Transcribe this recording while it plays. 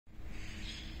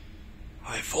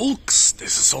Hi folks,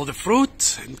 this is all the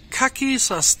fruit, and kakis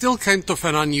are still kind of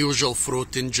an unusual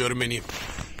fruit in Germany.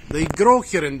 They grow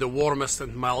here in the warmest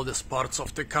and mildest parts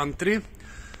of the country,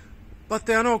 but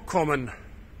they are not common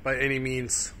by any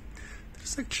means.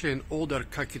 There's actually an older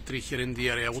kaki tree here in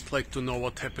the area. I would like to know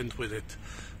what happened with it.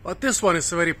 But this one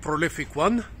is a very prolific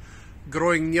one,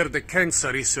 growing near the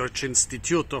Cancer Research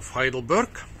Institute of Heidelberg.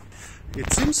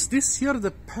 It seems this year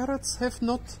the parrots have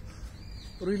not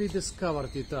really discovered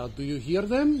it. Do you hear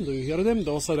them? Do you hear them?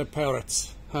 Those are the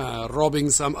parrots robbing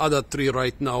some other tree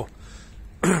right now.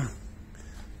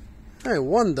 I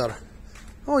wonder.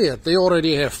 Oh yeah, they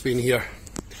already have been here.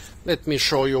 Let me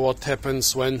show you what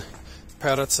happens when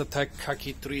parrots attack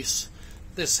kaki trees.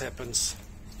 This happens.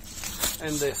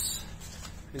 And this.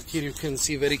 And here you can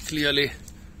see very clearly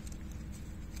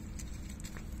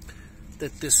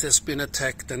that this has been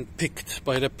attacked and picked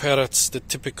by the parrots, the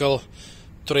typical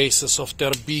traces of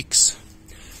their beaks.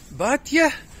 But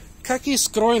yeah, kakis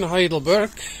grow in Heidelberg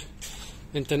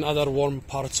and in other warm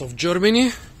parts of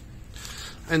Germany,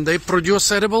 and they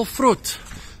produce edible fruit.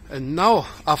 And now,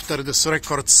 after this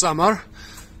record summer,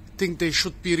 I think they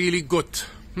should be really good.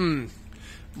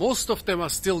 Most of them are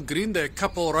still green. There are a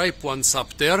couple ripe ones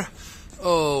up there.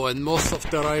 Oh, and most of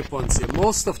the ripe ones here.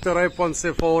 Most of the ripe ones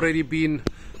have already been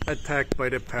attacked by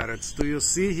the parrots. Do you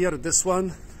see here? This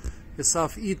one is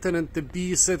half eaten and the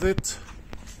bees ate it.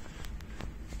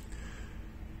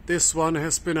 This one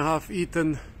has been half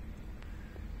eaten.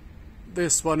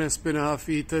 This one has been half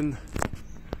eaten.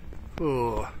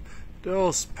 Oh,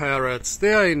 those parrots,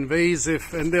 they are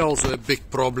invasive and they're also a big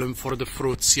problem for the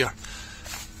fruits here.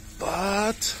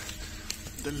 But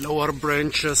the lower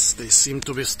branches, they seem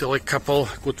to be still a couple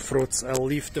good fruits. I'll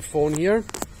leave the phone here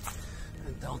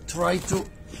and I'll try to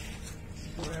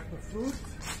grab a fruit.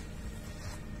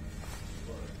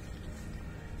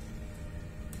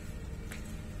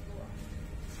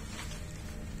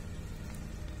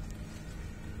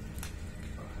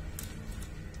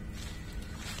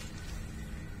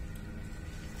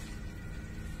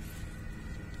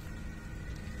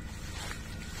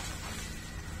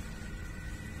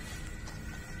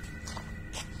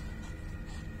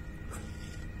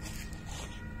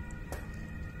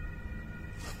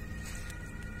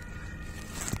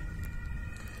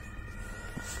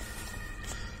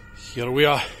 Here we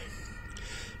are,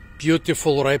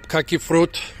 beautiful ripe kaki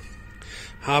fruit,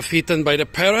 half eaten by the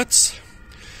parrots.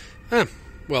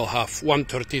 Well, half,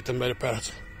 1/3 eaten by the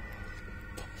parrots.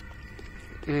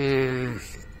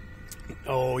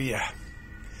 Oh yeah,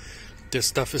 this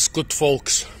stuff is good,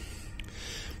 folks.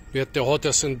 We had the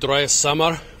hottest and driest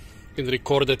summer in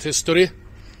recorded history.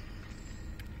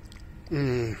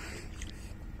 And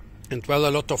well,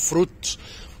 a lot of fruit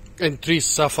and trees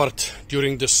suffered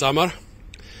during the summer.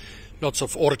 Lots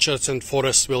of orchards and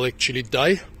forests will actually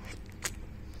die,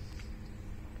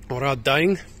 or are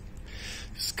dying.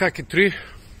 This kaki tree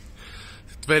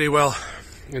did very well,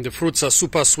 and the fruits are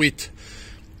super sweet.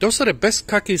 Those are the best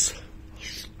kakis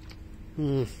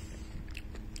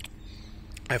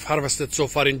I've harvested so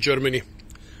far in Germany.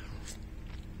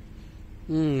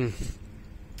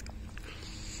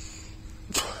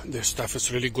 This stuff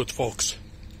is really good, folks.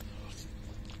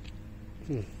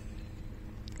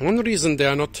 One reason they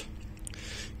are not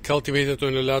cultivated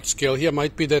on a large scale here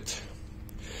might be that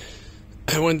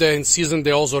when they're in season,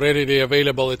 they're also readily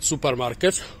available at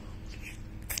supermarkets.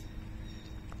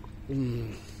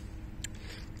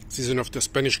 Season of the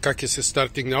Spanish kakis is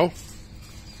starting now.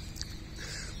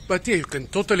 But yeah, you can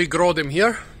totally grow them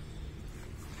here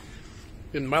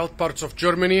in mild parts of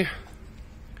Germany.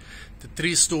 The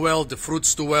trees do well, the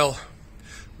fruits do well.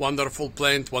 Wonderful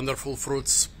plant, wonderful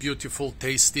fruits, beautiful,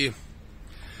 tasty.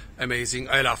 Amazing,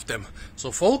 I love them.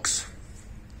 So folks,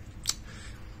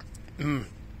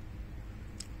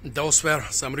 those were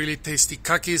some really tasty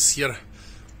kakis here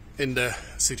in the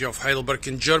city of Heidelberg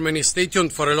in Germany. Stay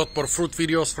tuned for a lot more fruit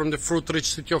videos from the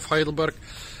fruit-rich city of Heidelberg.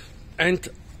 And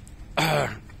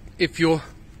if you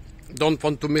don't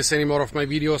want to miss any more of my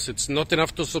videos, it's not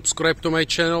enough to subscribe to my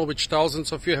channel, which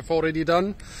thousands of you have already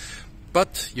done,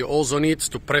 but you also need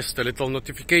to press the little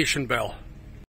notification bell.